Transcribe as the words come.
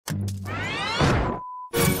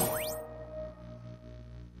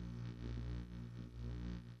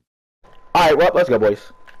Alright, well, let's go,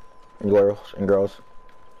 boys. And girls.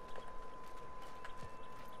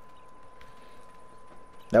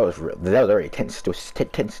 That was real. That was a very tense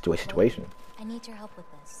situation. I need your help with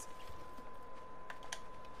this.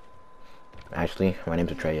 Ashley, my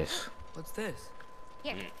name's Atreus. What's this?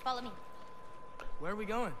 Here, follow me. Where are we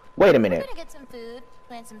going? Wait a minute. We're gonna get some food,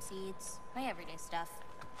 plant some seeds, my everyday stuff.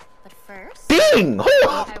 But first, Ding!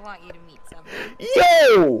 I want you to meet someone.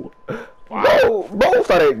 Yo! Wow. Bro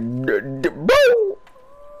started. Bro!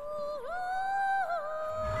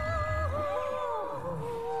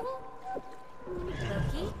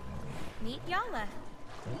 Loki, meet Yala.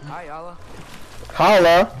 Hi, Yala.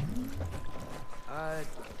 Holla!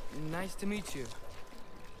 Nice to meet you.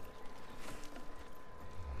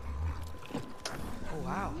 Oh,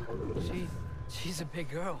 wow. She's a big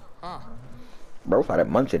girl, huh? Bro started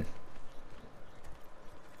munching.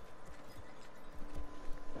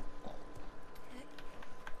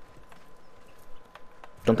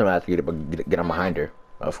 Sometimes I have to get on behind her.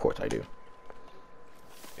 Of course I do.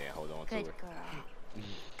 Yeah, hold on to Good it. girl.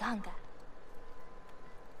 Ganga.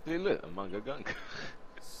 Hey, look, among a gunk.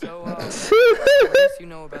 So, what else do you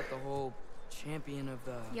know about the whole champion of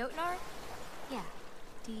the... Jotnar? Yeah.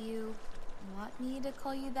 Do you want me to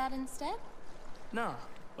call you that instead? No,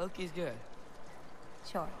 Loki's good.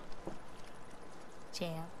 Sure.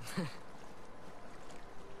 Champ.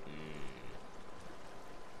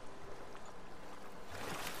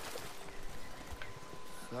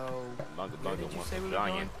 So, Bunga where Bunga did you wants say a we were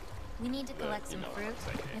giant. going? We need to collect some you know fruit. what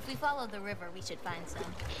I'm saying. If we follow the river, we should find some.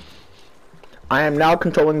 I am now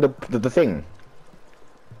controlling the thing.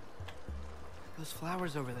 Those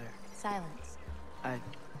flowers over there. Silence.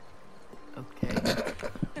 Okay.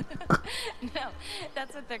 No,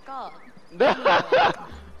 that's what they're called.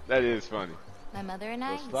 That is funny. My mother and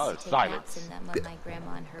I Those used flowers, to take silence. naps in them when my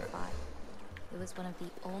grandma and her fought. It was one of the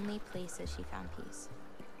only places she found peace.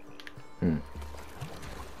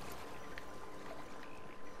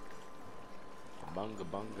 Bunga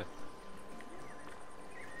Bunga.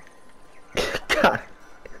 God.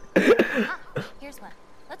 Ah, here's one.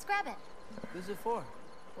 Let's grab it. Who's it for?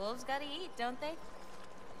 Wolves gotta eat, don't they?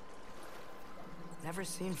 Never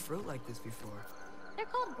seen fruit like this before. They're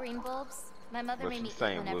called green bulbs. My mother But made you me eat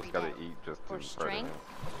saying one Wolves every gotta day. eat just For to hurt strength. him.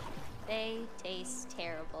 They taste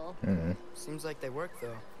terrible. Seems like they work,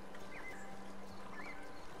 though.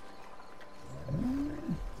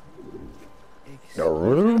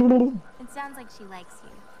 It sounds like she likes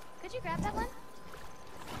you. Could you grab that one?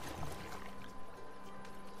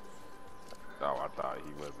 Oh, I thought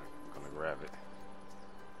he wasn't gonna grab it.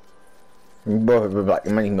 Both are black.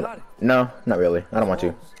 No, not really. I don't want to.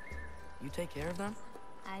 Wolves. You take care of them?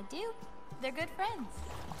 I do. They're good friends.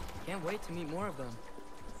 Can't wait to meet more of them.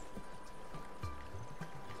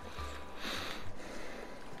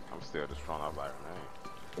 I'm still just trying out by her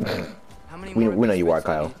name. How many We more of know these you are, fruits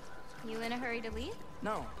do Kyle. need? You in a hurry to leave?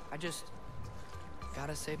 No, I just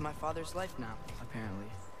gotta save my father's life now, apparently.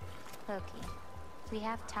 Loki, we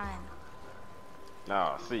have time.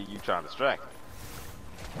 No, see, you trying to distract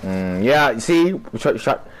me. Yeah, see?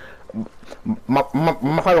 My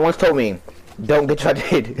father once told me, don't get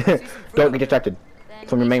distracted. Don't get distracted Then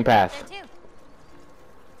from your we main should get path. there too.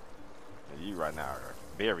 And you right now are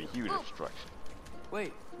very huge destruction.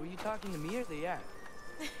 Wait, were you talking to me or the yak?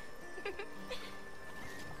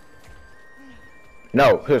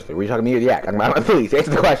 No, seriously, were you talking to me or the yak? Please,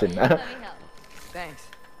 answer the question. Let me help. Thanks.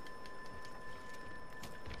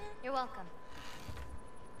 You're welcome.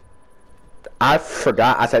 I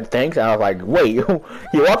forgot I said thanks, and I was like, wait, you're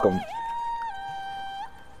welcome.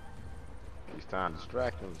 He's trying to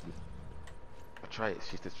distract him. Atreus,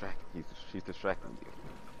 she's distracting. She's distracting you.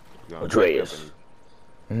 You're gonna Atreus.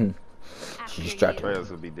 After She's distracted. Atreus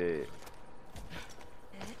will be dead.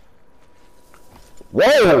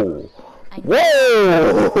 Whoa! I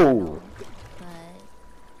know. Whoa! But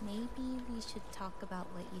maybe we should talk about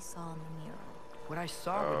what you saw in the mirror. What I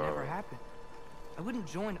saw would never happen. I wouldn't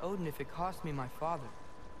join Odin if it cost me my father.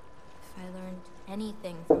 If I learned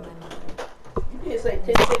anything from my mother, It's like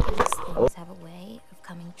 10 seconds. these things have a way of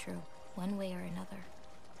coming true, one way or another.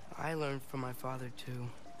 I learned from my father too.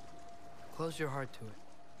 Close your heart to it.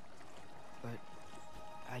 But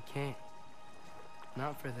I can't.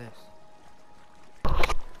 Not for this.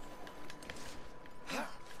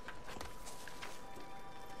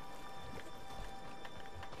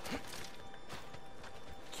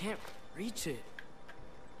 Can't reach it.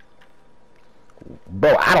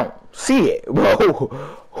 Bro, I don't see it, bro.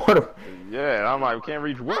 What a... Yeah, I'm like, we can't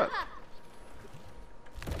reach what?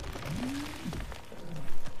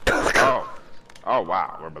 Oh. Oh,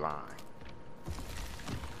 wow, we're blind.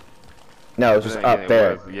 No, it was But just then up again,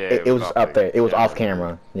 there. yeah, It was off just up there. It was off camera.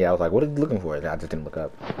 camera. Yeah, I was like, what are you looking for? I just didn't look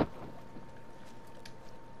up.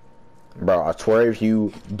 Bro, I swear if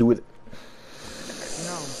you do it...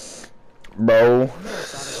 No, Bro, I never thought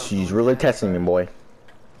about she's going really that testing me, far, boy.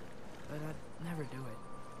 but I'd never do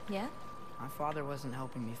it. Yeah? My father wasn't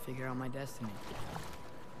helping me figure out my destiny.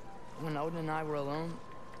 When Odin and I were alone,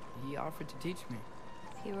 he offered to teach me.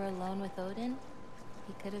 If you were alone with Odin,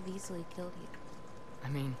 he could have easily killed you. I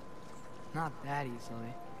mean, not that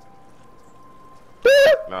easily.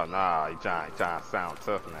 No, nah, he trying to sound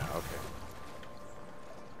tough now. Okay.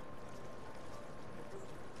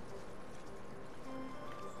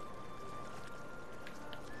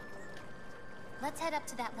 Let's head up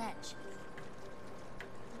to that ledge.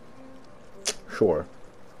 Sure.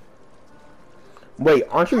 Wait,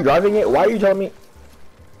 aren't you driving it? Why are you telling me?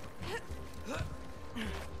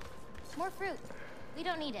 More fruit. We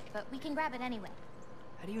don't need it, but we can grab it anyway.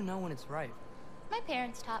 How do you know when it's ripe? My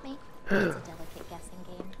parents taught me. It's a delicate guessing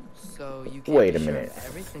game. So you can't Wait be a sure minute. of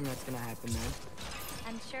everything that's gonna happen then.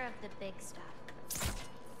 I'm sure of the big stuff.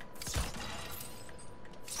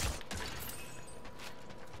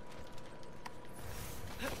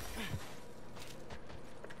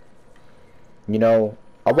 You know,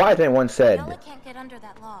 a wise man once said, Noah can't get under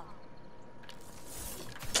that log.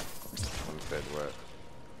 Who said what?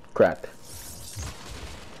 crack.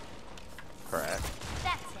 Crack.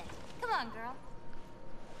 That's it. Come on, girl.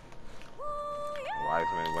 Wise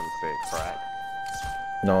man wouldn't say crack.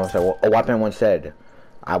 No, so a wise man once said,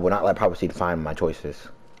 I will not let prophecy define my choices.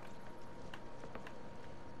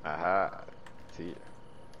 Aha. Tear.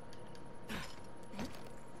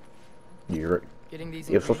 You're, Getting these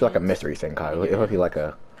it's supposed to be like a ingredients- mystery thing, Kyle. It would be like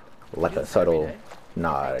a subtle. day?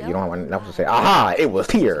 Nah, you don't have to say, aha, it was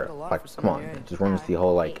here. a lot Like, for come someone on, your it age. just ruins the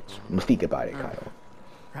whole like mystique about it, Kyle.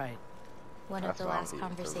 Right. One of That's the why I'm last being so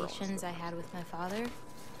wrong. conversations I had with my father,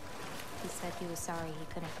 he said he was sorry he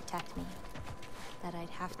couldn't protect me. That I'd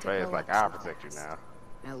have to Players go like up I'll to protect you Vex.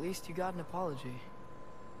 now. At least you got an apology.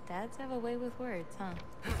 Dads have a way with words, huh?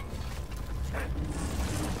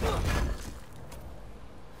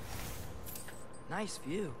 Nice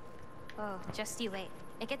view. Oh, just you wait.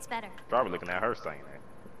 It gets better. Probably looking at her saying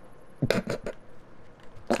that.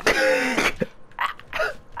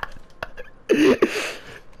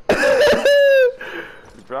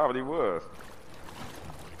 He probably was.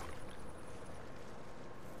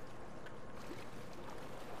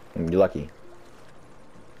 You're lucky.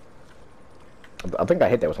 I think I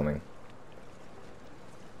hit that with something.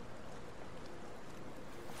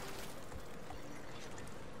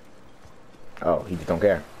 Oh, he just don't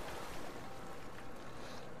care.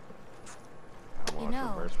 I'm You on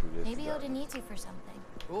know, traverse through this maybe garden. Odin needs you for something.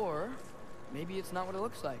 Or maybe it's not what it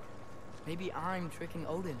looks like. Maybe I'm tricking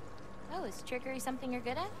Odin. Oh, is trickery something you're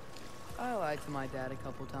good at? I lied to my dad a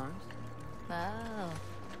couple times. Oh,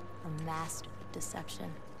 a master of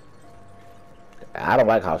deception. I don't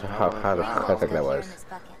like how Bring sarcastic Walter that here was. in this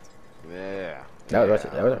bucket. Yeah. That was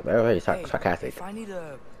yeah. very Hey, sarcastic. if I need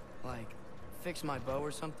to, like, fix my bow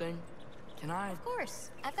or something, can I? Of course.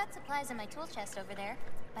 I've got supplies in my tool chest over there.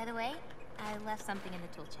 By the way, I left something in the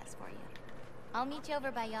tool chest for you. I'll meet you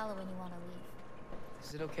over by Yala when you want to leave.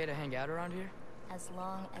 Is it okay to hang out around here? As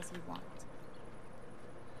long as you want.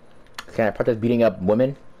 Can I practice beating up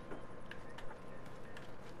women?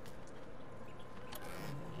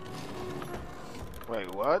 Wait,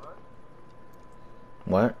 what?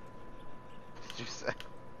 What? What did you say?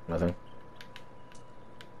 Nothing.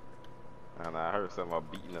 And I heard something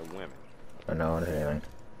about beating up women. I know, I didn't say anything.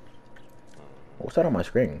 What's that on my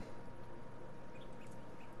screen?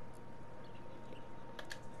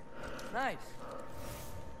 Nice.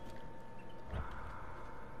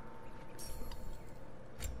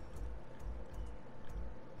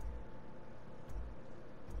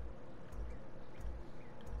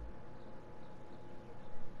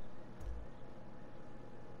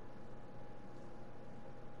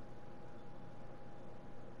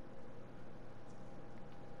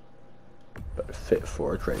 But fit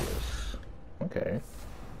for Atreus. Okay.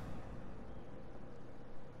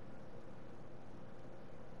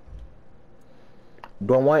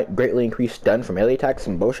 Do I want greatly increased stun from melee attacks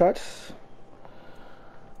and bow shots?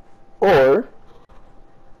 Or...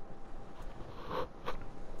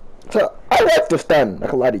 So, I like the stun, not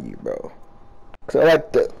gonna lie to you, bro. Cause I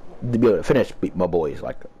like to be able to finish my boys,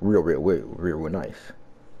 like, real nice.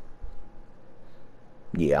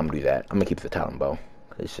 Yeah, I'm gonna do that. I'm gonna keep the Talon Bow.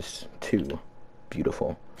 It's just too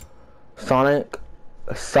beautiful. Sonic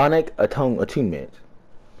attunement.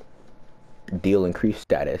 Deal increased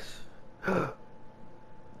status.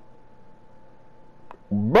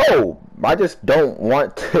 Bro, I just don't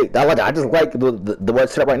want to. I just like the way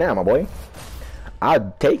it's set up right now, my boy.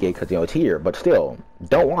 I'd take it because you know it's here, but still,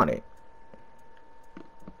 don't want it.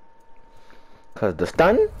 Cause the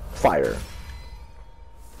stun, fire.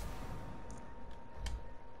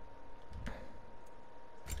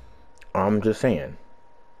 I'm just saying.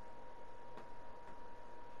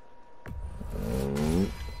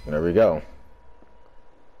 There we go.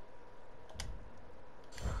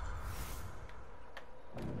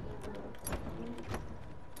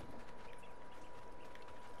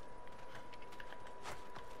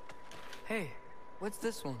 Hey, what's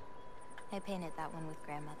this one? I painted that one with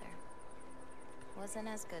grandmother. Wasn't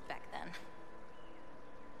as good back then.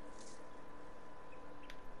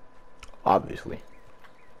 Obviously.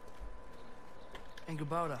 And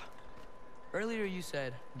Gabota, earlier you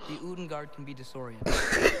said the Udengard can be disoriented.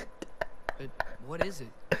 But what is it?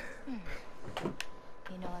 You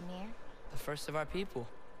know Amir? The first of our people.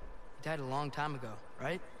 He died a long time ago,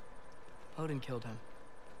 right? Odin killed him.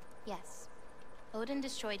 Yes. Odin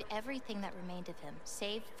destroyed everything that remained of him,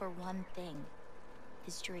 save for one thing.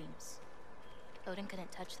 His dreams. Odin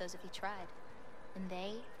couldn't touch those if he tried. And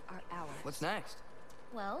they are ours. What's next?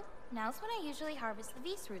 Well, now's when I usually harvest the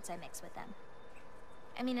Vis roots I mix with them.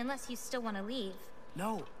 I mean, unless you still want to leave.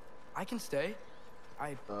 No, I can stay.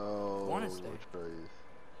 I want to stay. Atreus.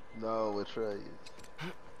 No, Atreus.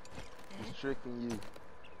 He's tricking you.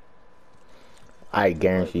 I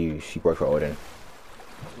guarantee you, she worked for Odin.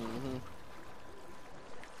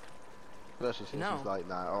 Especially since she's like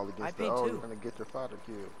not all against the you're gonna get your father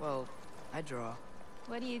killed. Well, I draw.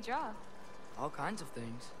 What do you draw? All kinds of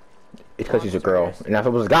things. It's because she's a girl. And if it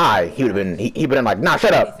was a guy, he would have been. He'd been like, nah,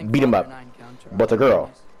 shut up, beat him up. But the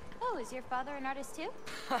girl. Oh, is your father an artist too?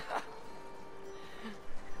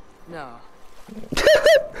 No.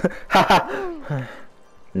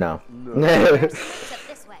 No. Except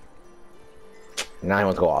this way. Now he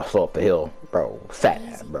wants to go all slow up the hill, bro. Fat,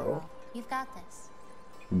 Easy, bro. You've got this.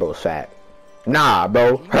 Bro's fat. Nah,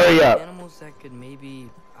 bro. Hurry up. Animals that could maybe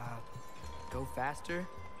go faster.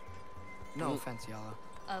 No offense, Yala.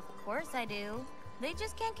 Of course I do. They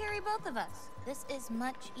just can't carry both of us. This is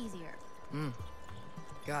much easier.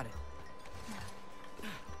 Got it.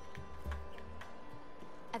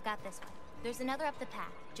 I've got this one. There's another up the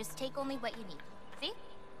path. Just take only what you need. See?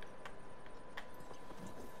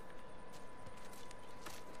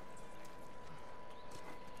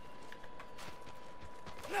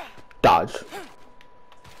 Dodge.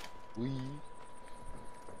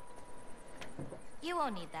 You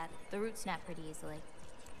won't need that. The roots snap pretty easily.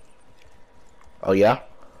 Oh yeah?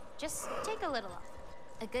 Just take a little off.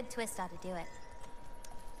 A good twist ought to do it.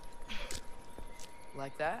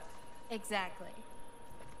 Like that? Exactly.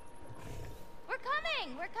 We're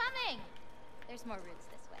coming! We're coming! There's more roots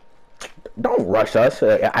this way. Don't rush us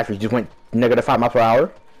after you just went -5 miles per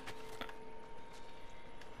hour.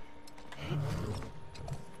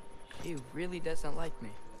 He really doesn't like me,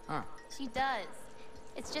 huh? She does.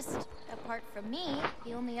 It's just, apart from me,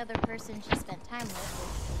 the only other person she spent time with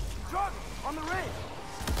was... Truck! On the ridge!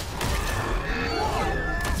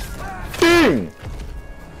 Dang!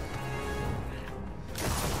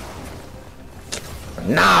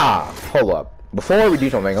 Nah! Hold up. Before we do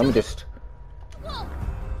something, let me just... Whoa.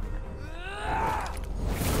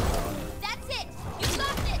 That's it! You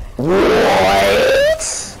got it! What?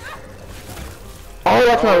 Oh,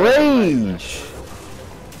 that's my rage!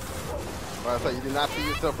 I thought you did not see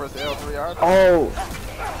yourself versus L3R. Oh.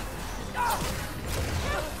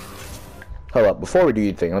 Hold up, before we do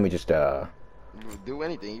anything, let me just, Do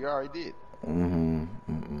anything, you already did.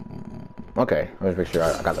 Okay, let me make sure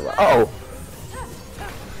I got the right. Uh oh!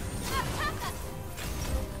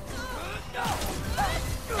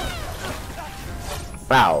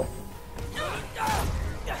 Wow.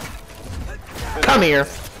 Come here!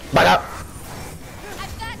 Back up!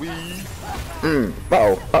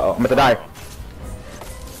 Uh-oh, uh-oh, I'm about to die.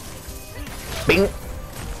 Bing!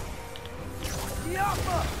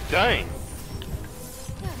 Dang!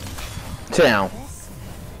 Sit down.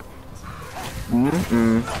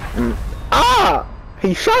 Ah!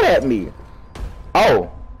 He shot at me! Oh!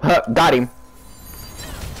 Got him.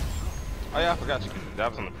 Oh yeah, I forgot you. That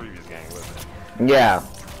was on the previous game, wasn't it? Yeah.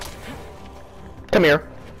 Come here.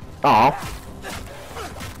 Aw.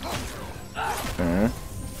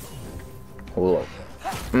 Look.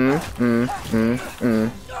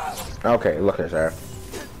 Okay, look at her.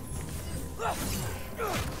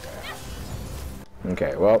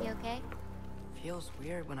 Okay, well. You okay? Feels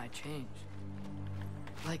weird when I change.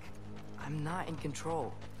 Like, I'm not in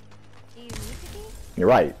control. Do you need to be? You're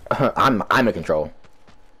right. I'm in control.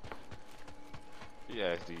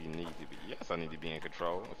 Yes, do you need to be? Yes, I need to be in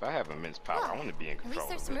control. If I have immense power, I Look, want to be in at control. least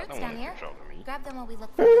there's of some it. I roots don't down want it here. controlling me. Grab them while we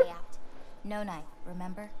look for a way out. No knife,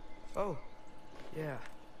 remember? Oh, yeah.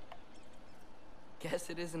 Guess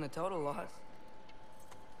it isn't a total loss.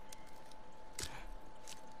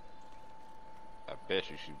 I bet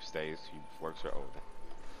you she stays. She works her Odin.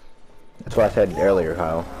 That's what I said earlier,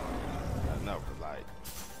 Kyle. I know, but like,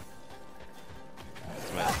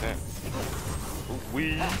 this makes sense.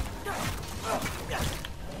 We. I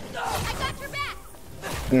got your back!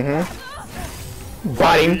 Mm-hmm.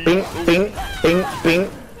 Body, bing, bing, bing,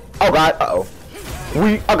 bing. Oh god, uh-oh.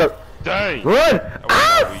 Okay. Dang! Run!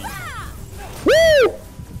 Ah! Woo!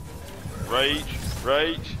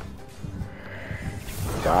 Rage.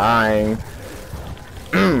 Dying.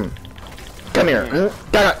 Come here.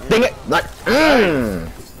 Dang it! Like, Alright,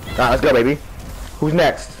 let's go, baby. Who's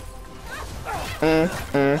next?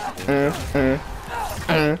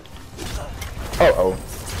 Oh.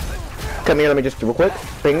 Come here, let me just real quick.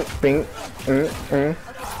 Bing, bing.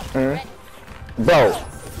 Bro,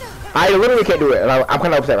 I literally can't do it, and I'm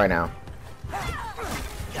kind of upset right now.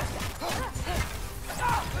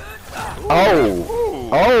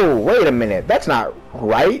 Oh, wait a minute. That's not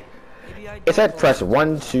right. It said press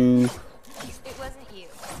 1, 2. It wasn't you.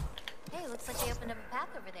 Hey, looks like they opened up a path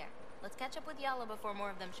over there. Let's catch up with Yala before more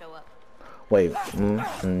of them show up. Wait.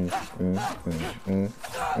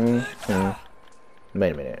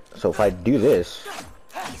 Wait a minute. So if I do this.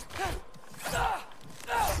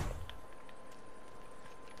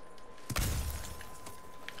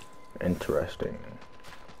 Interesting.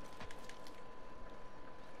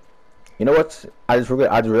 You know what? I just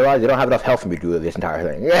realized they don't have enough health for me to do this entire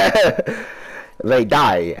thing. Yeah, they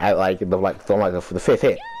die at like the fifth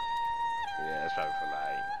hit. Yeah, that's probably for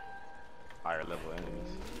like higher level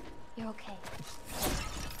enemies. You're okay.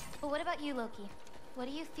 But what about you, Loki? What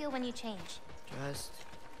do you feel when you change? Just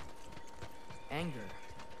anger.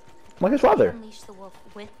 Like his father. Unleash the wolf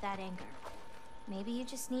with that anger. Maybe you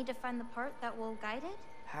just need to find the part that will guide it?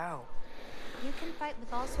 How? You can fight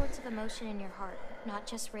with all sorts of emotion in your heart, not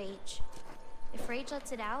just rage. If rage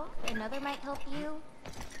lets it out, another might help you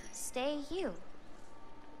stay you.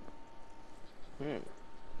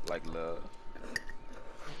 Like love.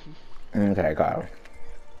 Okay, Kyle.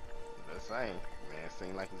 The same. Man,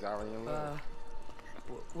 seems like he's already in love.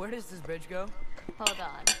 Where does this bridge go? Hold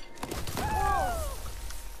on.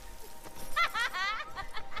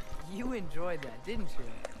 You enjoyed that, didn't you?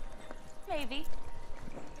 Maybe.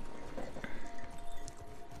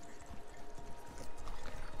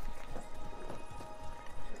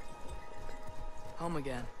 Home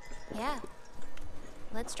again. Yeah.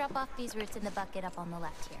 Let's drop off these roots in the bucket up on the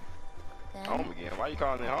left here. Then Home again. Why you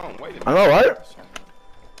calling it home? Wait a minute. I know, right? I'll show you.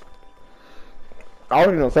 I was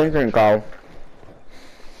doing the same thing, Kyle.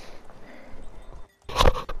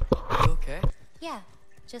 You okay? Yeah,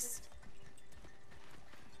 just...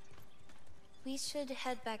 We should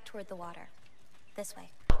head back toward the water. This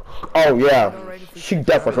way. Oh yeah, she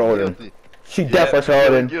definitely for Odin. She definitely for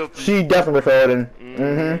Odin. She definitely for Odin.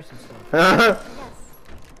 Yes.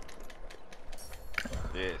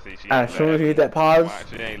 Yeah, see, she As soon as you hit that pause,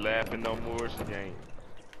 she ain't laughing no more. She ain't.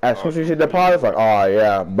 as soon as you hit that pause, it's like, oh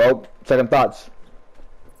yeah, bro. Second thoughts.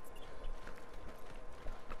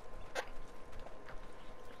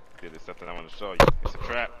 Yeah, there's something I want to show you. It's a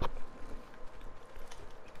trap.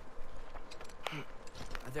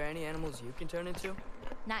 Are there any animals you can turn into?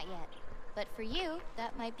 Not yet. But for you,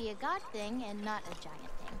 that might be a god thing and not a giant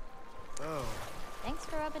thing. Oh, Thanks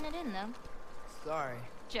for rubbing it in, though. sorry.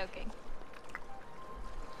 Joking.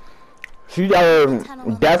 She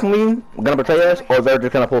definitely gonna betray us, or they're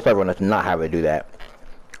just gonna pull everyone to not have her do that.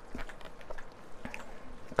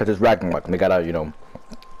 Cause it's Ragnarök, and they gotta, you know,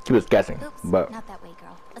 keep us guessing. Oops, But not that way,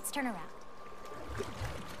 girl. Let's turn around.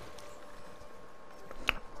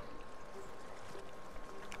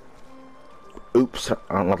 oops,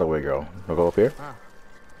 not the way, girl. We'll go up here. Huh.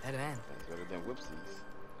 Dead end. That's better than whoopsies.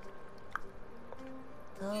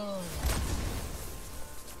 Oh.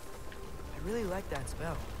 I really like that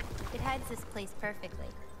spell. It hides this place perfectly.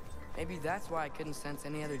 Maybe that's why I couldn't sense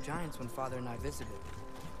any other giants when Father and I visited.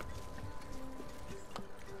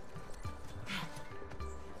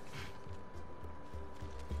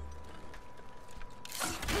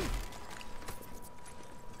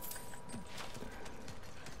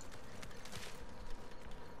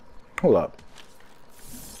 Hold up.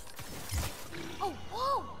 Oh,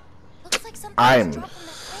 whoa! Looks like something I'm dropped from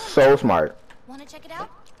that plant. so smart. Wanna check it out?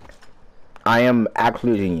 I am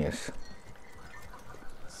absolute genius.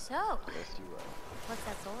 So, Yes, you are. what's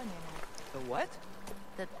that soul in your knife? The what?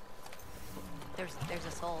 There's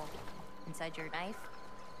a soul inside your knife.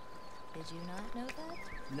 Did you not know that?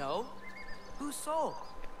 No? Whose soul?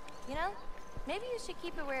 You know, maybe you should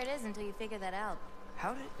keep it where it is until you figure that out.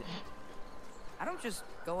 How did... I don't just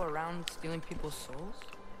go around stealing people's souls.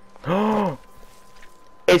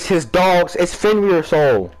 It's his dog's. It's Fenrir's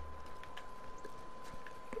soul.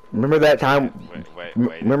 Remember that time? Wait.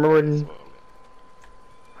 Remember when?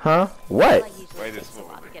 Huh? What? Wait, this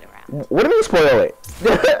one. What do you mean spoil it?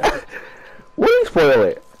 What do you spoil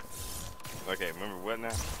it? Okay, remember what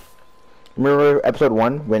now? Remember episode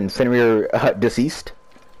 1 when Fenrir deceased,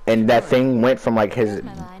 and that thing went from like his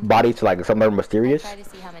body to like somewhere mysterious? Try to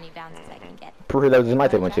see how many bounces I can get. Pretty sure that was the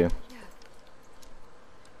night they went to.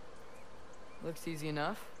 Looks easy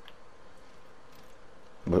enough.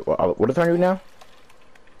 What is trying to do now?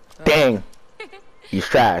 Dang, he's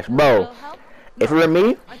trash, bro. If it were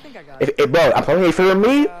me, I think I got it. if bro, I'm telling you, if it were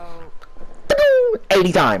me,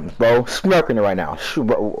 80 times, bro, smirking her right now,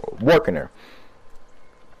 working her.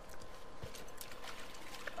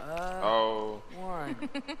 Oh. One.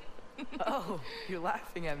 Oh, you're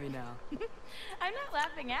laughing at me now. I'm not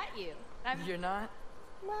laughing at you. You're not?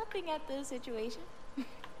 Laughing at the situation.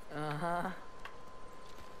 Uh-huh.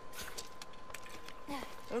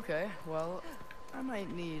 Okay, well, I might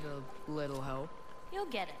need a little help. You'll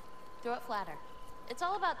get it. Throw it flatter. It's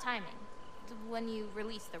all about timing. When you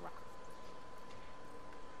release the rock.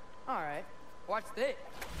 Alright, watch this.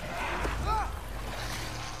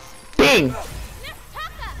 Ding!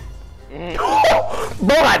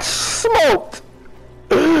 Bro, got smoked!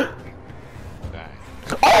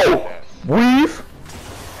 Oh! Weave!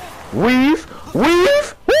 Weave!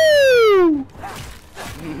 Weave! Woo!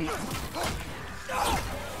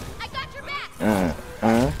 I got your back!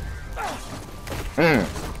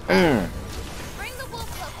 Bring the wolf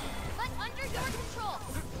cloak, but under your control.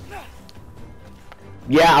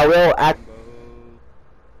 Yeah, I will act.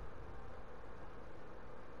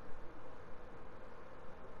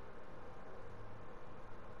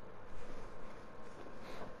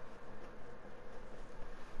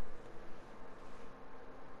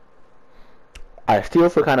 I still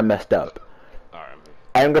feel kind of messed up.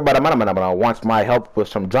 Anger but Mana wants my help with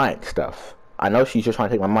some giant stuff. I know she's just trying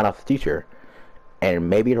to take my mind off the teacher. And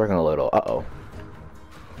maybe it's working a little. Uh-oh.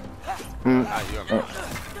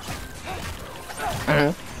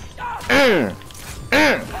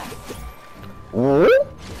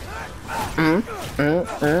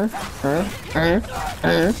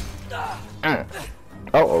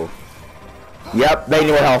 Uh-oh. Yep, they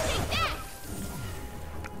need health.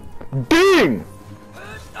 Ding!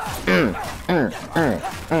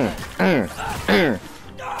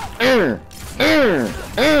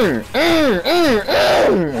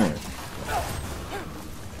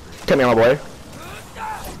 Come here, my boy.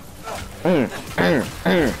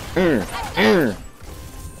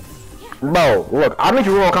 Bro, look, I'll make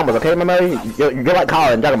you ruin combos, okay, my man? You're like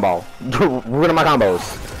Colin and Dragon Ball. Ruining my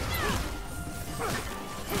combos.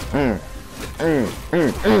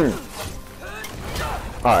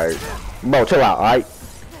 Alright. Bro, chill out, alright?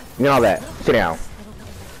 You know all that. Sit down.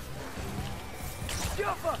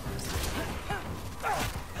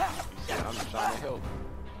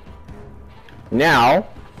 Now.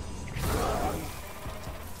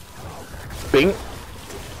 Bing.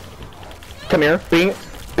 Come here. Bing.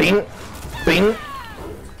 Bing. Bing.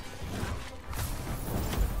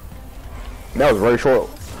 That was very short.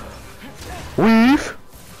 Weave.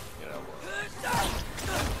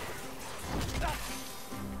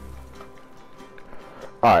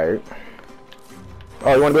 Alright.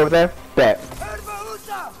 Oh, you wanna go over there? Bet.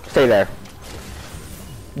 Stay there.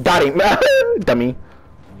 Got him. Dummy.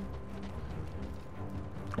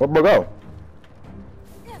 Where'd we go?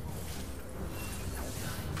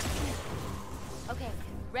 Okay,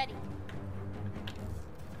 ready.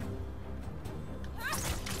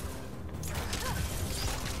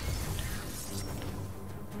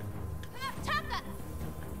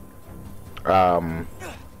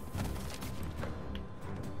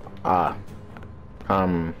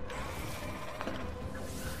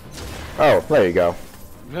 Oh, there you go.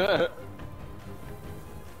 That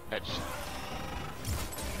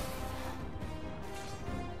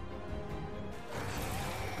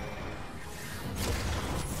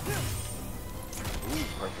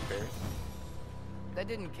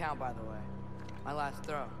didn't count, by the way. My last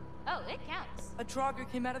throw. Oh, it counts. A Trogger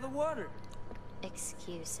came out of the water.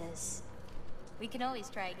 Excuses. We can always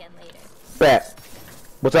try again later. Bet.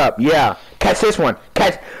 What's up? Yeah. Catch this one.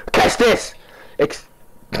 Catch this.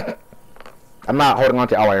 I'm not holding on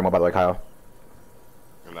to L anymore, by the way, Kyle.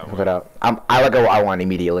 Look it up. I let go of L1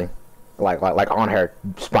 immediately. Like on her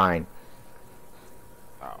spine.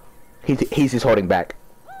 Oh. He's just holding back.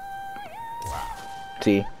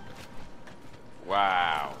 See?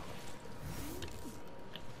 Wow.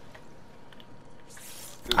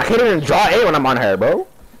 Dude, I can't even draw A when I'm on her, bro.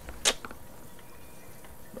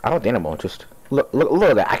 I don't think animal. Just look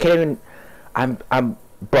at that. I can't even.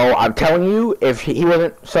 Bro. I'm telling you, if he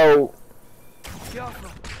wasn't so. You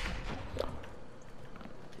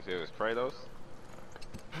see it was Kratos?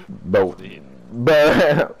 Bro.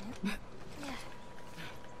 But.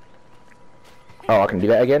 Oh, I can do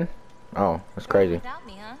that again? Oh, that's crazy. Without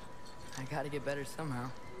me, huh? I gotta get better somehow.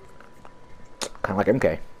 Kind of like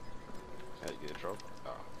MK. How you get a trophy?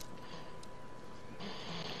 Oh.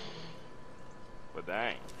 But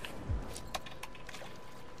dang.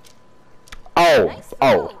 Oh, Nice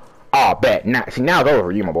oh, throw. oh, bet. Now, see, now it's over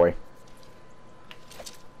for you, my boy.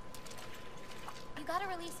 You gotta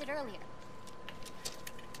release it earlier.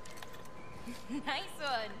 Nice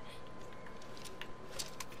one.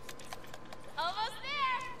 Almost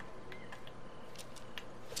there.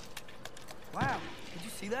 Wow, did you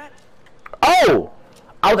see that? Oh!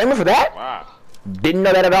 I was aiming for that? Wow. Didn't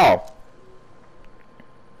know that at all.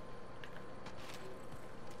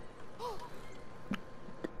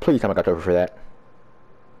 Please tell me I got trophy for that.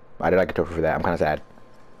 I did not get trophy for that. I'm kind of sad.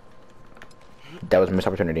 That was a missed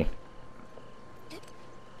opportunity. Such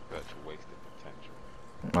wasted potential.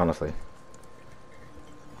 Honestly.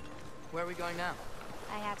 Where are we going now?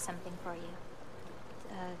 I have something for you.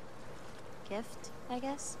 Gift, I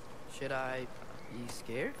guess? Should I be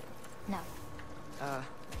scared? No.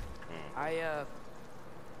 I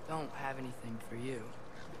don't have anything for you.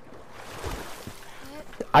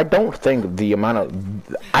 I don't think the amount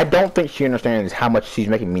of... I don't think she understands how much she's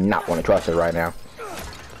making me not want to trust her right now.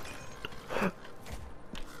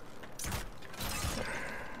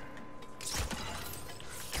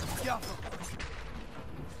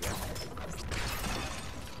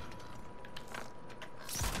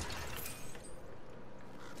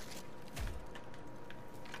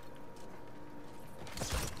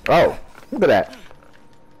 Oh, look at that.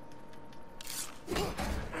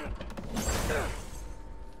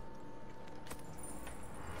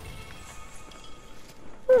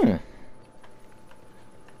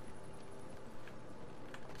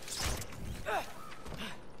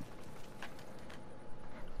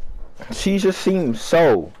 She just seems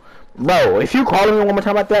so... Bro, if you call me one more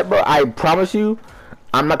time like that, bro, I promise you,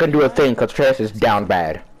 I'm not gonna do a thing because Travis is down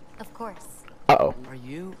bad. Of course. Uh-oh.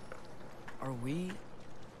 Are we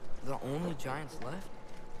the only giants left?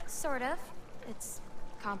 Sort of. It's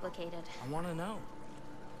complicated. I want to know.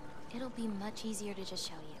 It'll be much easier to just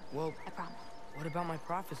show you. Well, I promise. what about my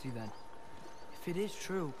prophecy then? If it is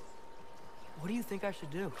true, what do you think I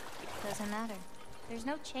should do? Doesn't matter. There's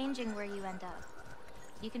no changing where you end up.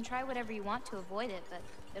 You can try whatever you want to avoid it, but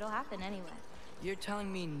it'll happen anyway. You're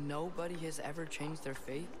telling me nobody has ever changed their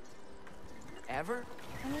fate? Ever?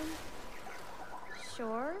 I mean,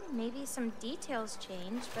 sure, maybe some details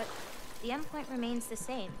change, but the endpoint remains the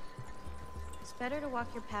same. It's better to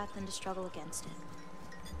walk your path than to struggle against it.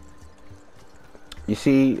 You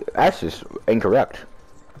see, that's just incorrect.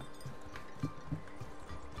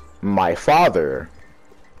 My father...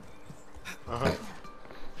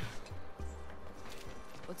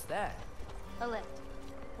 What's that? A lift.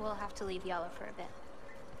 We'll have to leave Yellow for a bit.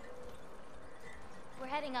 We're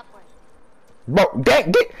heading upward. Bro,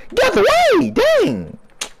 get the way! Dang!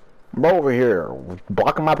 Bro over here,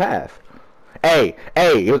 blocking my path. Hey,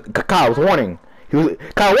 Kyle was warning.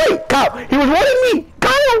 Kyle, wait! Kyle, he was warning me!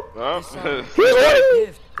 Kyle! He was warning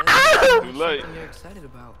me! Ah! Too late. You're excited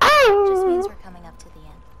about. Just means we're coming up to the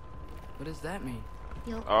end. What does that mean?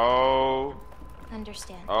 You'll Oh.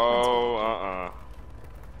 understand. Oh,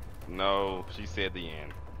 No, she said the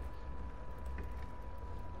end.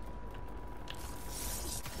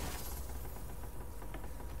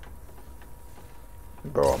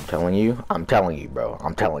 Bro, I'm telling you, bro.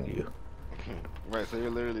 I'm telling you. Right, so you're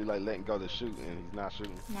literally like letting go to shoot and he's not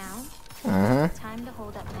shooting. Now, time to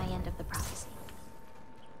hold up my end of the prophecy.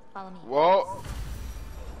 Follow me. Whoa!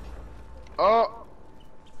 Oh!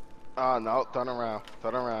 Oh, no, turn around.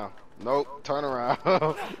 Turn around. Nope, turn around.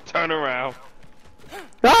 Turn around.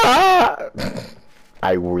 Ah!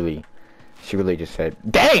 She really just said,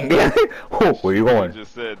 dang! Where are you going? She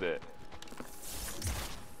just said that.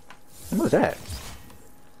 What was that?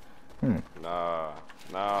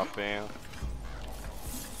 Nah, fam.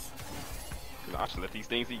 Nah, I should let these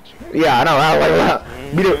things eat you. Yeah, I know.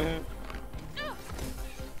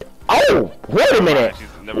 Oh, wait a minute.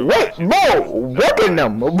 Wait, bro, working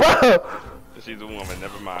them, bro. She's a woman.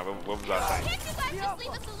 Never mind. What was I saying? Can't you guys just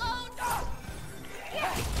leave us alone?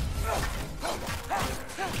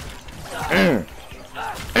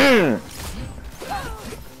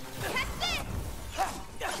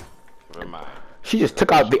 Never mind. She just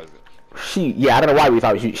took out the. Was it? Yeah, I don't know why we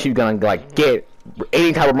thought she was gonna like get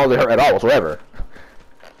any type of mother hurt at all whatsoever.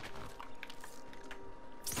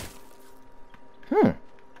 Look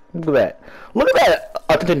at that. Look at that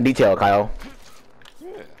attention to detail, Kyle.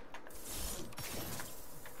 Yeah.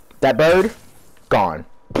 That bird, gone.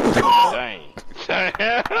 Dang.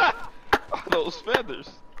 All those feathers.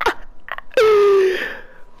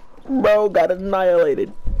 Bro got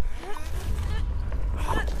annihilated.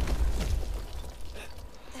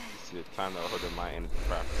 See, it's time to hold in my energy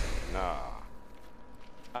properly. Nah.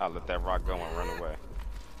 I'll let that rock go and run away.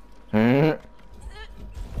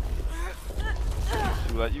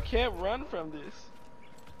 She like, you can't run from this.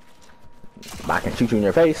 I can shoot you in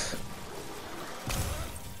your face.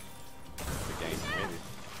 The game's finished.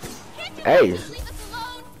 Hey.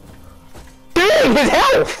 Dang, his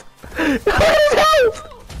health! Look at his health!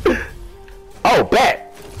 Oh,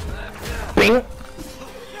 bet! Bing!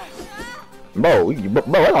 Bro,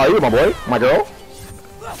 that's all you, my boy, my girl.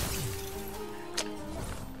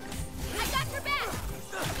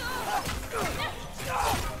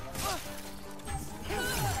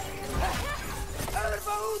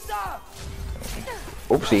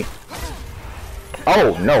 Oopsie.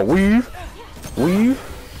 Oh, no, weave. Weave.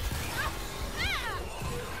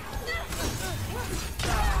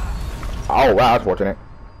 Oh, wow, that's fortunate.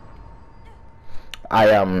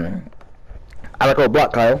 I like a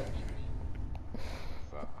block, Kyle.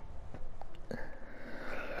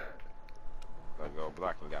 Like go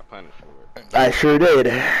block and got punished for it. I sure did.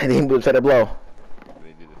 And he was set a blow.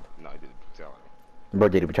 They did it. No, he did it brutality. Bro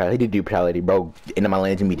did brutality. He did do brutality, bro. Into my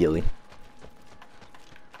lands immediately.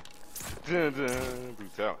 Dun, dun,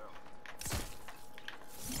 brutality.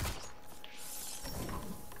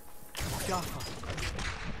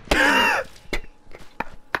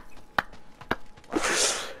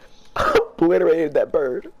 Obliterated that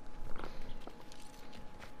bird.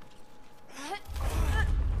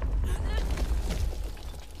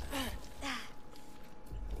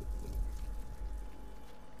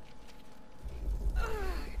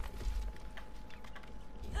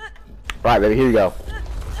 Right, baby, here you go.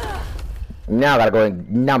 Now I gotta go in.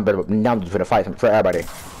 Now I'm just gonna fight for everybody.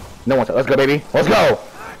 No one's. Let's go, baby. Let's go.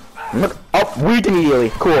 Look. Oh, weed immediately.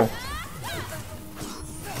 Cool.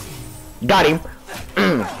 Got him.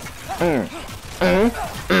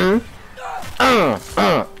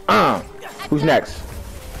 Who's next?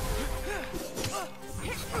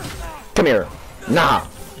 Come here. Nah.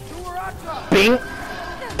 Bing.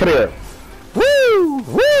 Come here. Woo!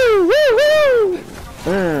 Woo! Woo!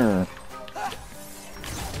 Woo!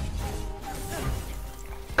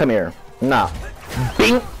 Come here. Nah.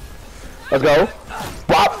 Bing. Let's go.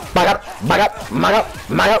 Wop. Back up. Back up. Back up.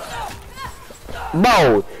 Back up.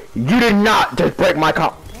 Bro, you did not just break my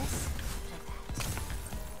comp.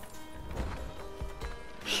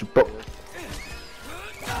 She broke.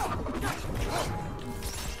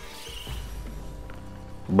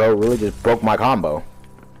 Bro really just broke my combo.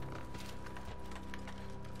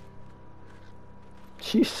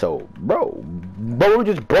 She's so bro really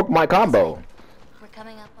just broke my combo. We're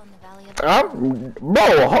coming up on the Valley of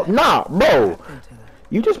bro, nah, bro.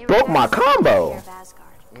 You just broke my combo.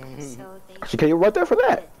 So they She kill you right there for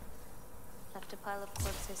that. left a pile of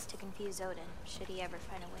corpses to confuse Odin, should he ever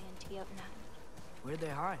find a way into Jotunheim. Where'd they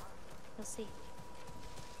hide? You'll see.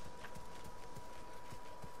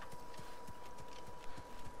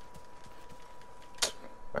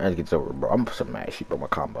 As it gets over, bro. I'm so mad she broke my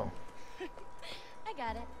combo. I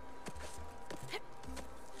got it.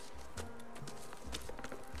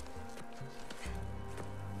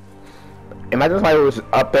 Imagine if I was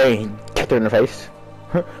up there and kicked her in the face.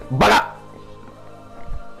 But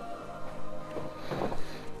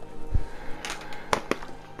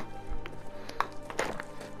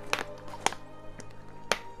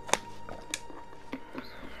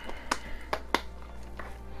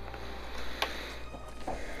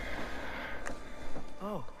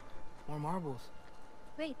Oh, more marbles.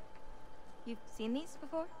 Wait, you've seen these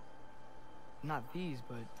before? Not these,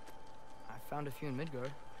 but I found a few in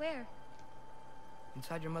Midgard. Where?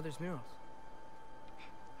 Inside your mother's murals.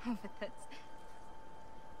 Oh, but that's...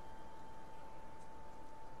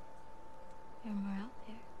 There are more out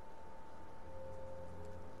there.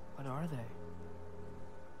 What are they?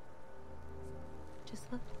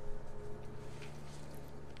 Just look.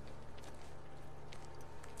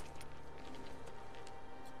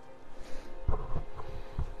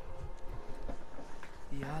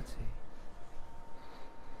 The Yahtzee.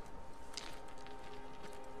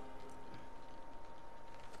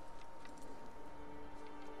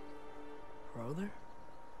 Brother?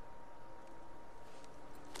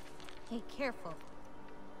 Hey, careful.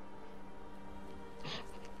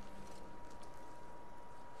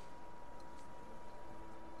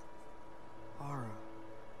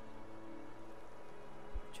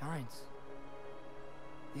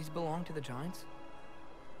 These belong to the Giants?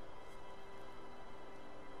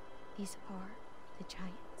 These are the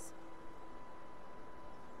Giants.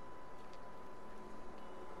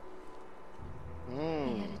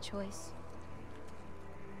 They had a choice.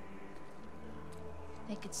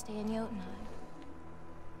 They could stay in Jotunheim,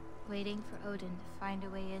 waiting for Odin to find a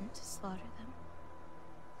way in to slaughter them.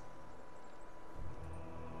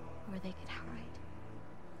 Or they could hide.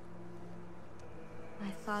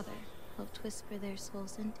 My father helped whisper their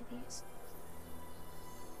souls into these.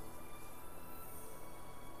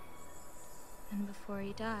 And before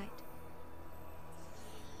he died,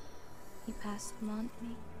 he passed them on to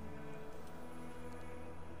me.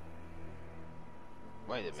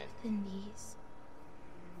 Wait a minute. Within these,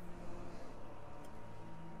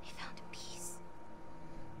 they found a peace.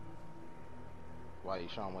 Why are you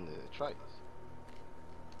showing one of the traits?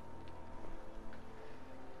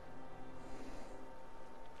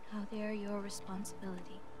 Now they're your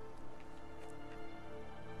responsibility.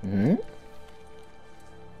 Hmm?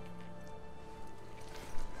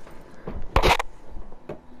 Are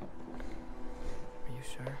you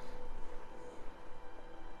sure?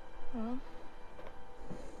 Well,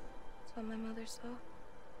 that's what my mother saw.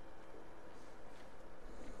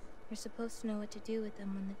 You're supposed to know what to do with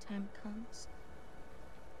them when the time comes.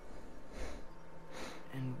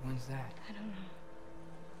 And when's that? I don't know.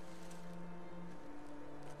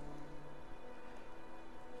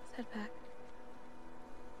 Let's head back.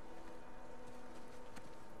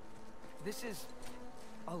 This is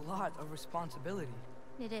a lot of responsibility.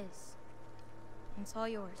 It is. It's all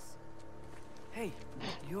yours. Hey,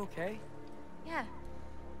 you okay? Yeah.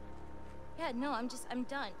 Yeah, no, I'm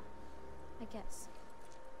done. I guess.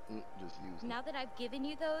 Just use it. Now that I've given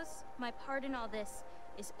you those, my part in all this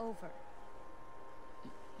is over.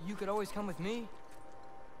 You could always come with me.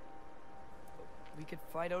 We could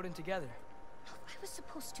fight Odin together. If I was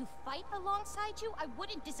supposed to fight alongside you, I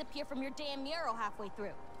wouldn't disappear from your damn mural halfway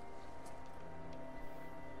through.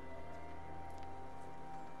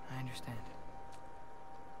 I understand.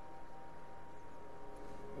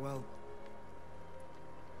 Well,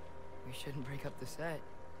 we shouldn't break up the set.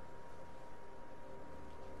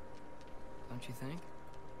 Don't you think?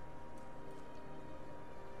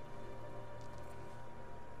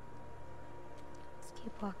 Let's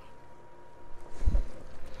keep walking.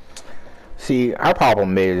 See, our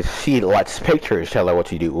problem is she lets pictures tell her what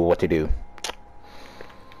to do.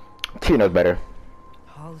 She knows better.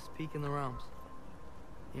 Tallest peak in the realms.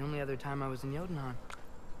 The only other time I was in Jotunheim.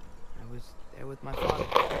 I was there with my father.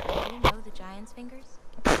 Do you know the Giant's fingers?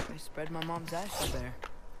 I spread my mom's ashes there.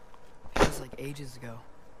 Feels like ages ago.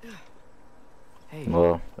 Hey,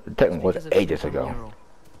 Well, technically it was because of ages the ago. mural,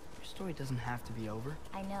 your story doesn't have to be over.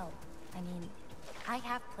 I know. I mean, I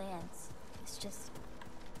have plans. It's just...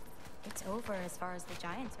 it's over as far as the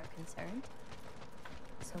Giants are concerned.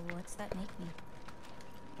 So what's that make me?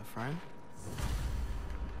 A friend?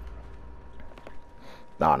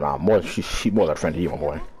 Nah, more she more than a friend to you, my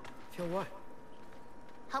boy. Feel what?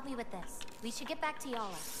 Help me with this. We should get back to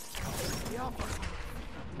Yala.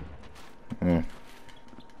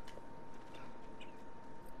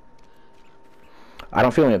 I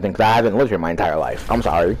don't feel anything because I haven't lived here my entire life. I'm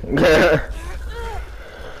sorry.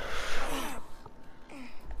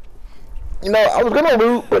 You know, I was gonna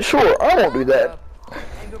loot, but sure, I won't do that.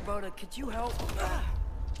 Angerboda, could you help?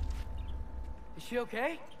 Is she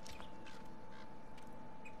okay?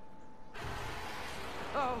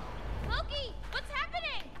 Oh. Loki! What's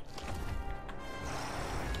happening?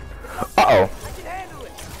 Uh-oh. I can handle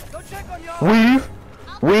it. Go check on y'all.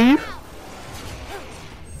 Weave.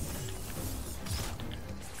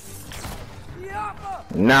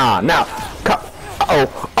 Nah.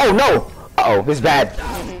 Uh-oh. Oh, no. Uh-oh, this is bad.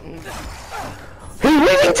 He's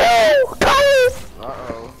leaving too! Guys!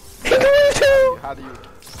 Uh-oh. He's leaving too! How do you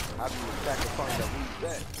attack the point that moves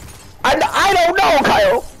back? I don't know,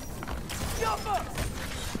 Kyle.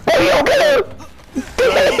 Oh, you don't get it!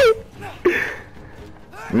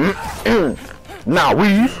 Nah,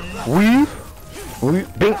 weave.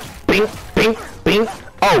 Bing.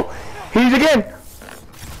 Oh, he's again.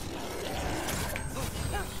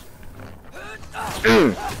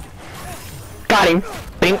 Got him.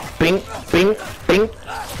 Bing.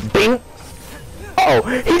 Oh,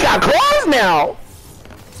 he got claws now.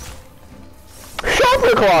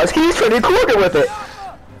 Sharper claws. He's pretty crooked with it.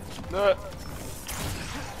 No.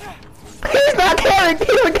 He's not caring. He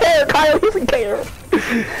doesn't care, Kyle. He doesn't care.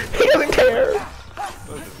 He doesn't care.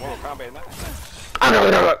 This is Mortal Kombat 9. I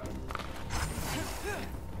know.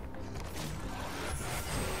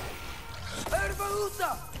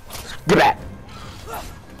 Get back.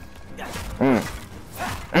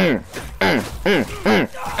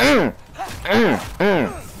 Bing,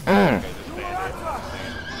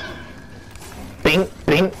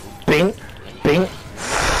 bing, bing, bing.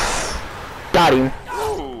 Got him.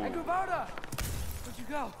 Ooh. Hey, Kubota! Where'd you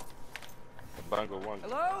go? Bungo one.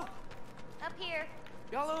 Hello? Up here.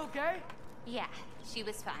 Y'all okay? Yeah, she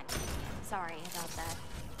was fine. Sorry about that.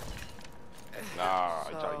 Nah,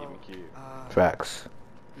 I try to get me killed. Facts.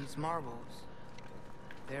 These marbles,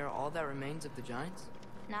 they're all that remains of the giants?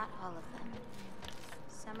 Not all of them.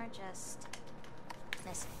 Some are just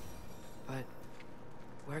missing. But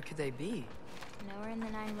where could they be? Nowhere in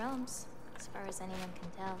the 9 realms, as far as anyone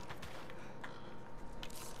can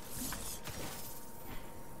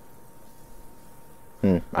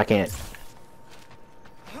tell. I can't.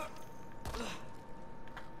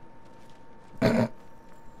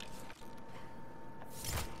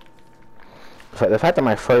 So the fact that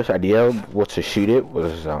my first idea was to shoot it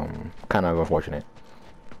was kind of unfortunate.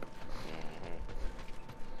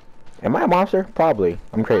 Am I a monster? Probably.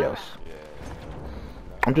 I'm Kratos. Yeah.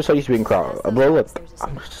 I'm just so used to being Kratos. Bro, look,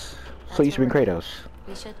 I'm just so used to being Kratos.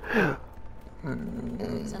 We should.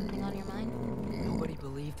 Something on your mind? Nobody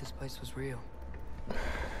believed this place was real.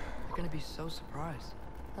 They're gonna be so surprised.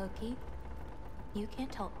 Loki, you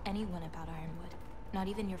can't tell anyone about Ironwood. Not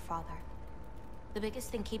even your father. The biggest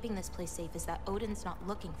thing keeping this place safe is that Odin's not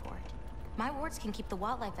looking for it. My wards can keep the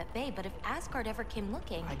wildlife at bay, but if Asgard ever came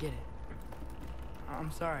looking... I get it.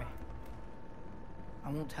 I'm sorry. I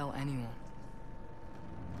won't tell anyone.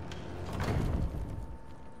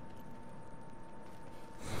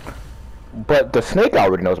 But the snake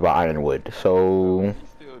already knows about Ironwood, so... You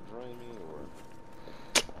still dreaming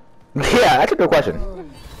or? Yeah, that's a good question.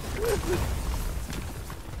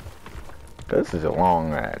 This is a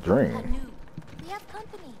long dream. We have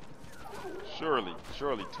company.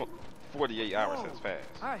 Surely 48 hours has passed.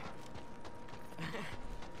 Hi.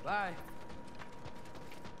 Bye.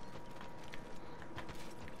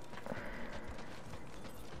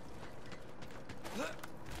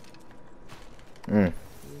 Is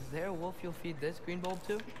there a wolf you'll feed this green bulb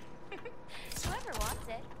to? Whoever wants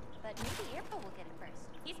it, but maybe Earful will get it first.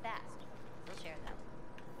 He's fast. We'll share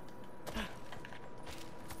them.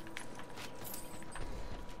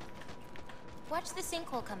 Watch the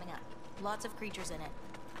sinkhole coming up. Lots of creatures in it.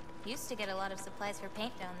 Used to get a lot of supplies for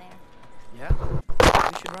paint down there. Yeah?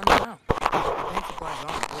 We should run them out. Paint supplies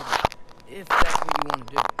are important. If that's what you want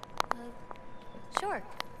to do. Sure.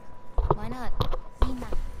 Why not? Nina.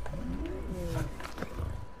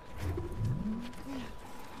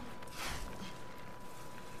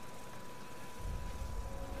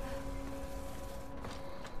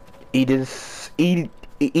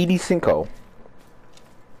 Edie Cinco.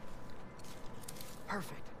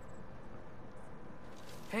 Perfect.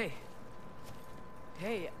 Hey.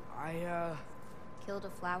 Hey, Killed a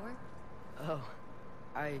flower? Oh,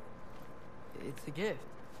 it's a gift.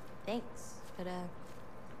 Thanks, but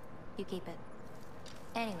you keep it.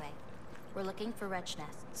 Anyway, we're looking for wretch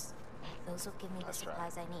nests. Those will give me the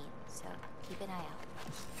supplies I need, so keep an eye out.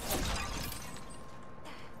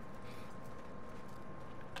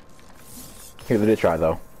 Give it a try,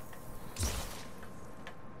 though.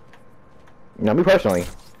 Now, me personally,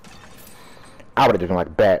 I would have just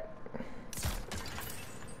like bet.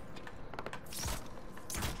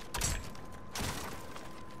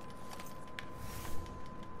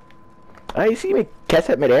 You see me catch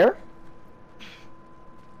that midair?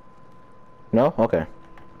 No? Okay.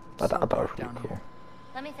 I thought it was pretty Down cool. here.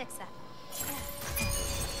 Let me fix that.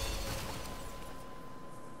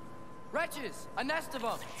 Wretches! A nest of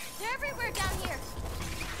them! They're everywhere down here.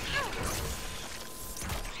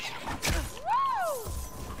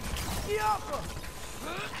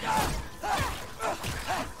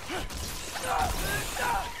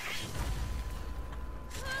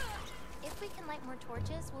 If we can light more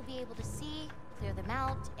torches, we'll be able to see, clear them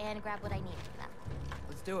out, and grab what I need from them.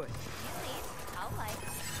 Let's do it. Please, I'll light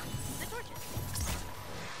the torches.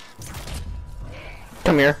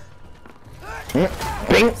 Come here.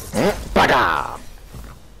 Bing. Baga.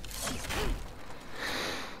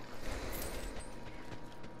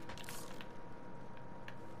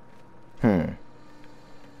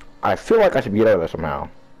 I feel like I should get out of there somehow.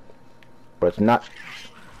 But it's not.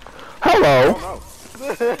 Hello!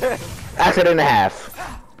 Accident and a half.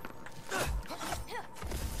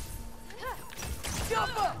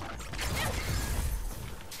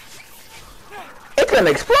 It's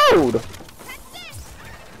gonna explode!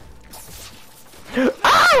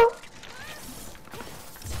 Ow!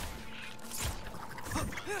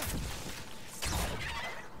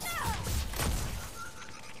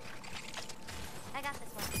 I got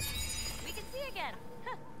this one. We can see again.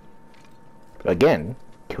 Again?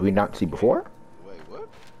 Can we not see before? Wait, what?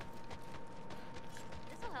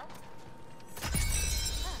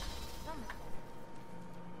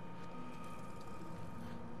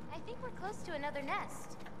 think we're close to another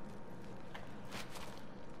nest.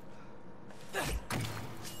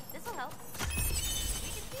 This'll help. We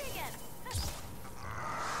can see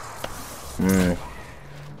again.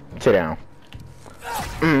 Sit down.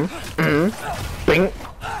 Bing,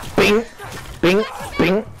 bing, bing,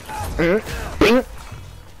 bing, bing.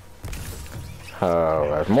 Oh,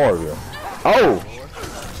 there's more of you. Oh,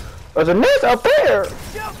 there's a nest up there.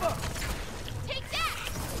 Take that.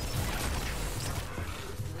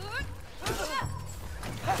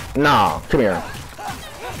 Nah, come here.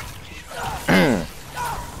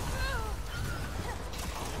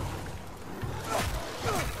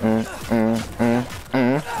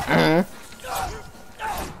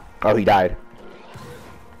 Oh, he died.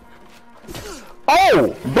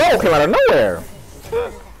 Oh, bro came out of nowhere.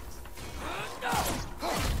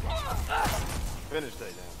 Finish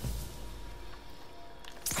that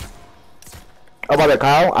now. Oh, by the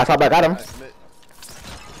Kyle, I saw back at him.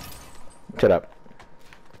 Shut up.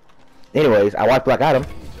 Anyways, I watched Black Adam.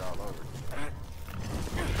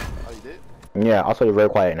 Oh, you did? Yeah, also you're very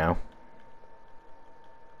quiet now.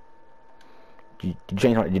 Did you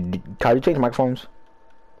change? Kyle, you change microphones?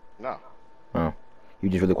 No. Oh,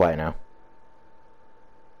 you're just really quiet now.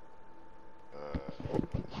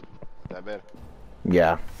 That better?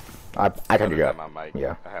 Yeah, I turned it I up. had my mic.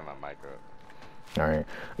 Yeah. I had my mic up. All right.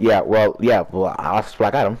 Yeah. Well. I watched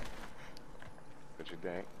Black Adam. What you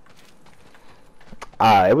think?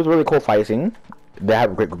 It was really cool fight scene. They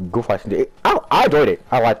have a great good fight scene. I enjoyed it.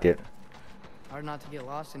 I liked it. Hard not to get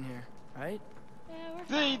lost in here, right?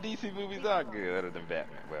 See, DC movies are good other than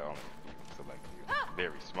Batman. Well, select few.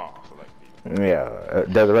 Very small select few. Yeah.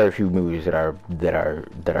 There's very few movies that are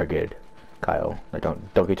good. Kyle, like,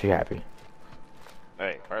 don't get too happy.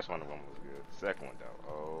 Hey, first one of them was good. Second one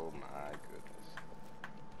though, oh my goodness.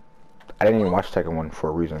 I didn't even watch the second one for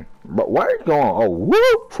a reason. But why are you going? Oh,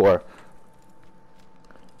 whoop for?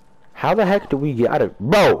 How the heck do we get out of?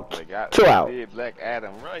 Bro, chill out. They did Black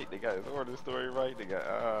Adam right. They got his origin story right. They got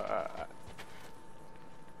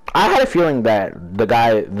I had a feeling that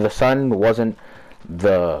the son wasn't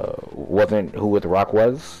who the Rock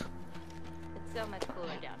was. It's so much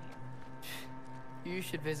cooler down here. You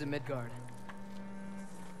should visit Midgard.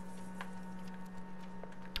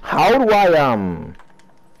 How do I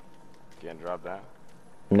Can't drop down.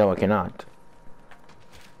 No, I cannot.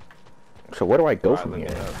 So where do I go from here?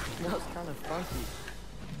 Smells kind of funky.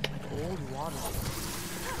 Like old water.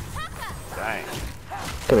 Dang.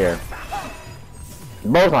 Come here.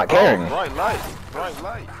 Bo's not caring. Oh, bright light. Bright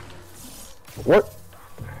light. What?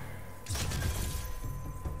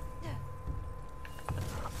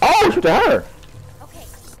 Oh, shoot at her. Okay,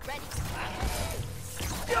 ready.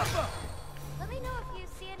 Let me know if you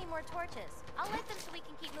see any more torches. I'll light them so we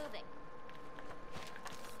can keep moving.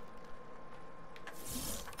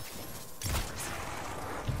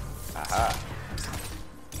 Aha.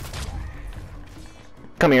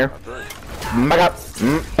 Come here. Back up.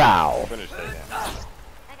 Bow. Finish that now.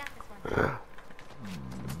 I got this one.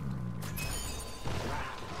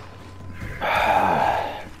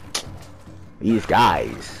 These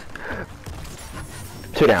guys.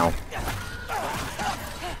 Sit down.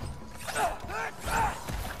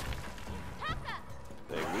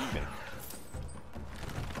 They leaving.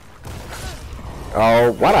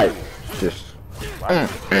 Oh, why'd I just...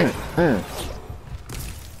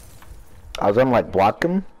 I was gonna like block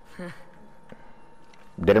him.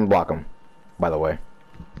 Didn't block him, by the way.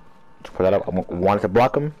 Just put that up. I wanted to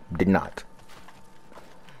block him. Did not.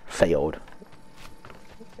 Failed.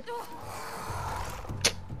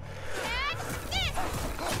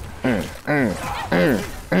 I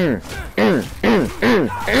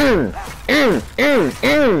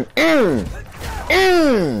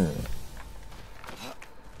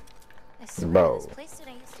swear Bro. this place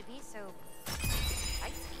didn't used to be so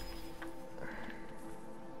icy.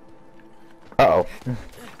 Uh-oh.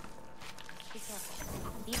 Be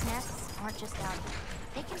careful. These nests aren't just down here.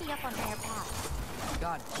 They can be up on higher paths.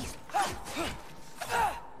 God.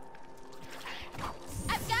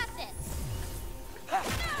 I've got this.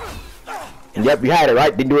 Yep, you had it,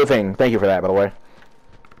 right? Didn't do a thing. Thank you for that, by the way.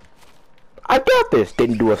 I got this.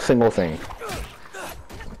 Didn't do a single thing.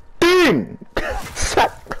 Ding!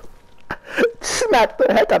 Smack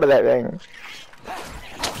the heck out of that thing.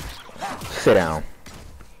 Sit down.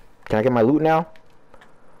 Can I get my loot now?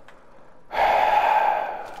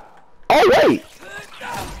 Oh, wait!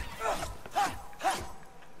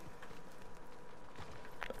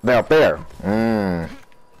 They're up there.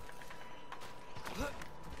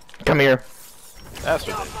 Come here. That's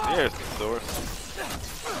what it is. There's the source.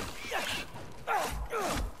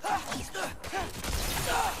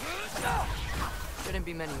 Get him shouldn't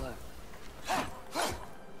be many left.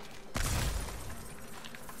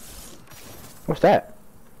 What's that?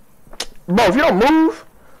 Bro, if you don't move.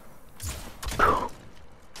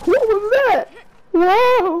 What was that?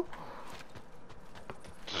 Whoa.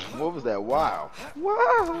 What was that? Wow.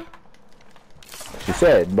 Wow. She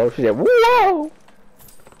said, bro. She said, whoa.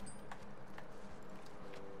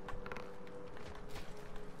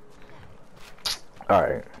 All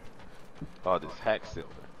right. Oh, this hack silver.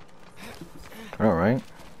 All right.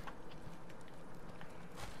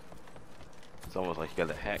 It's almost like you got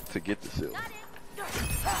to hack to get the silver.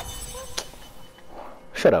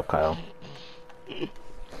 Shut up, Kyle.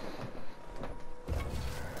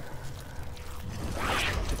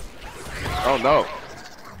 Oh no.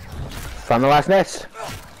 Found the last nest.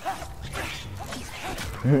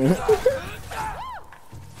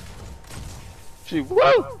 She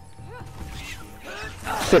whoa.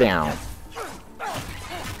 Sit down.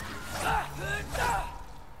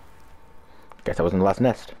 Guess that wasn't the last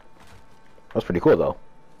nest. That was pretty cool, though.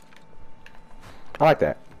 I like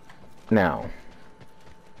that. Now,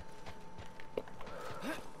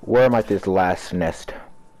 where might this last nest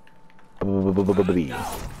be?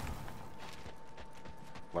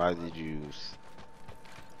 Why did you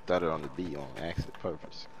stutter on the B on accident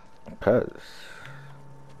purpose? Because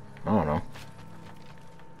I don't know.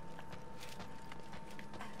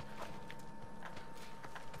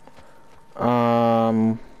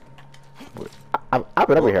 I've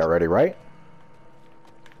been over here already, right?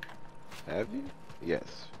 Have you? Yes.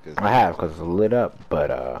 I have, because it's lit up,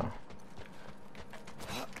 but I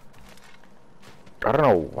don't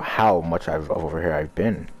know how much over here I've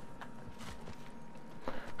been.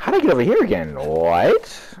 How did I get over here again?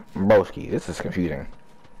 What? Broski, this is confusing.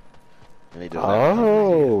 And he does that.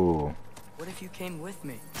 Oh. What if you came with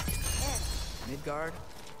me? Midgard?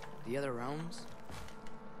 The other realms?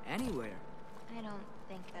 Anywhere. I don't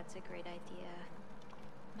think that's a great idea.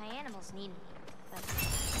 My animals need me, but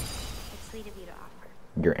it's sweet of you to offer.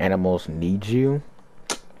 Your animals need you?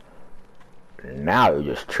 Now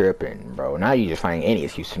you're just tripping, bro. Now you're just finding any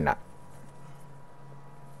excuse to not.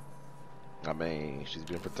 I mean, she's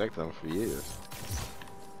been protecting them for years.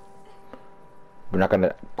 We're not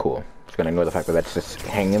gonna. Cool. Just gonna ignore the fact that that's just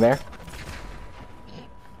hanging there. I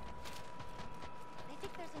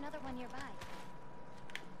think there's another one nearby.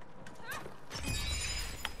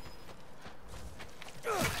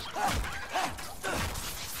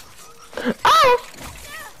 Oh!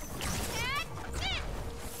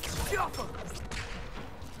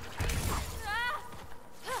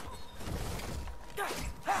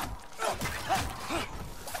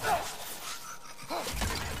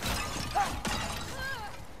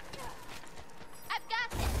 I've got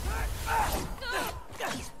this.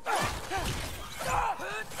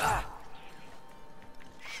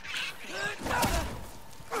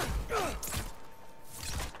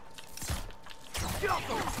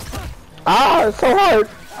 Ah, it's so hard.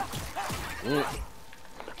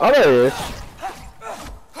 Oh, there it is.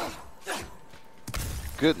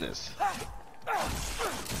 Goodness.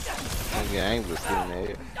 I'm getting angry sitting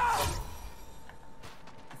there.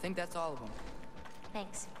 I think that's all of them.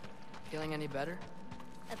 Thanks. Feeling any better?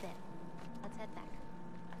 A bit. Let's head back.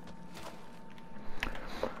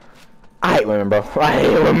 I hate women, bro. I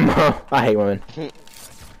hate women, bro. I hate women.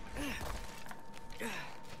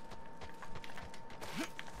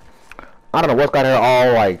 I don't know what's got her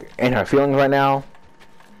all like in her feelings right now,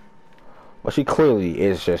 but she clearly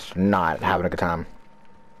is just not having a good time.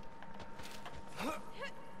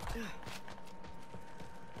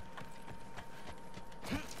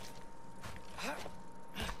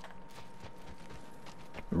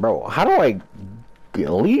 Bro, how do I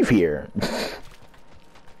leave here?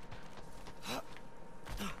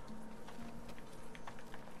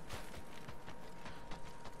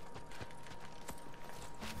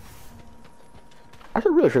 I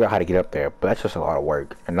should really figure out how to get up there, but that's just a lot of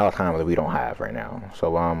work and a lot of time that we don't have right now.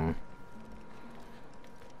 So,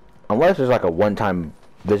 unless there's like a one-time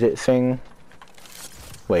visit thing.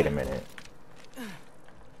 Wait a minute.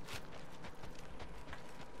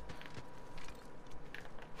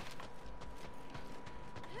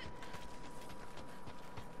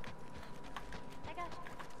 I got you.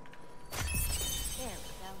 There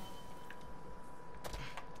we go.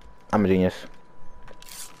 I'm a genius.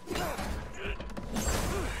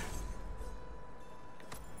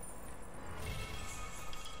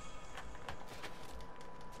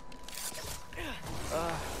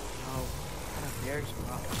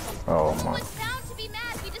 Oh my. Was bound to be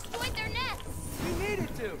mad we destroyed their nest. We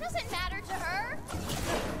needed to! Doesn't matter to her.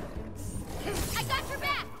 I got your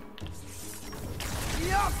back.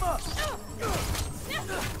 Yappa!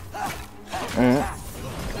 Mm.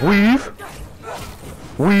 Weave.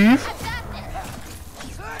 Weave.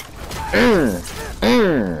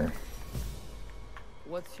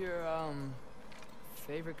 What's your,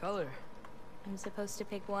 favorite color? I'm supposed to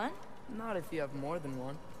pick one? Not if you have more than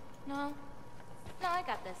one. No. No, I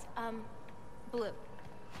got this. Blue.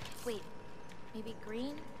 Wait, maybe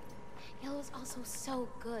green? Yellow's also so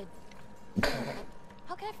good.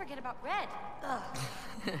 How can I forget about red? Ugh.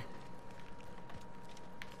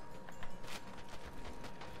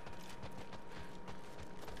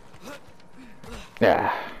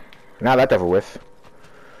 Yeah. Now that's over with.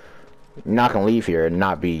 You're not gonna leave here and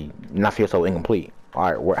not feel so incomplete.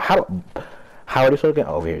 All right, how are they so again?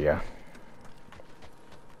 Over here, yeah.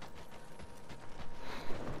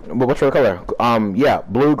 But what's your color? Yeah,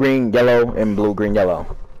 blue, green, yellow, and blue, green, yellow.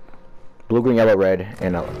 Blue, green, yellow, red,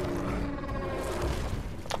 and I've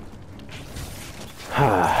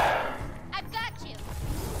got you.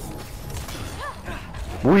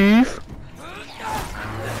 weave.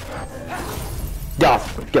 Get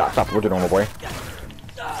off, stop what you're doing, my boy.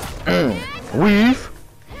 Weave.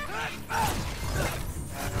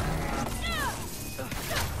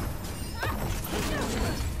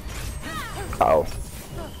 Uh-oh.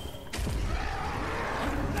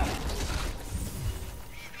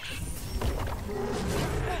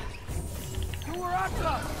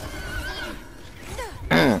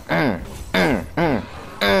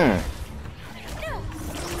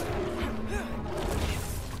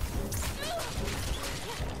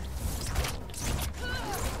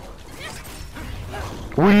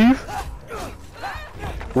 Weave.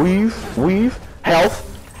 Weave. Weave. Health.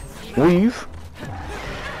 Weave.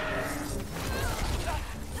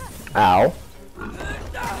 Ow.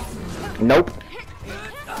 Nope.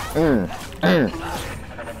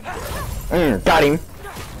 Got him.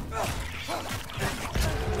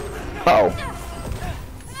 Uh-oh.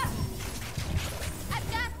 I've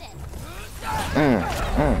got this.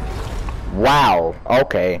 Wow.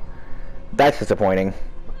 Okay. That's disappointing.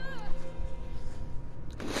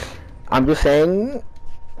 I'm just saying,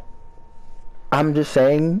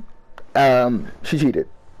 she cheated.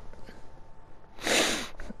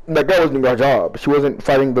 That girl wasn't doing her job. She wasn't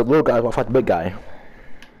fighting the little guy while fighting the big guy.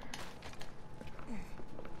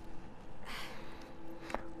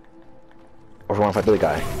 Or she want to fight the big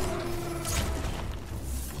guy.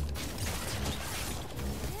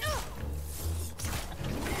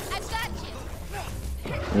 I've got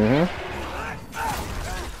you.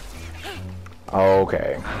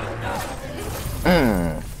 Okay.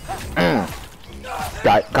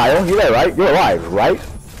 Kyle, you're there, right? You're alive, right?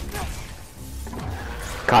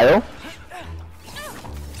 Kyle?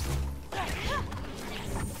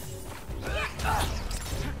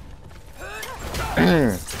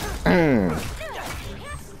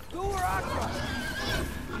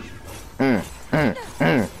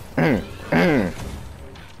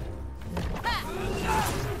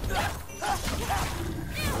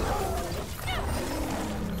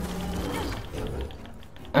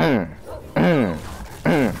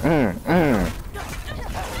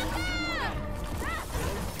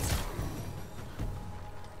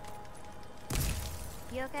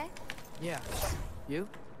 You okay? Yeah. You?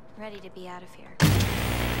 Ready to be out of here.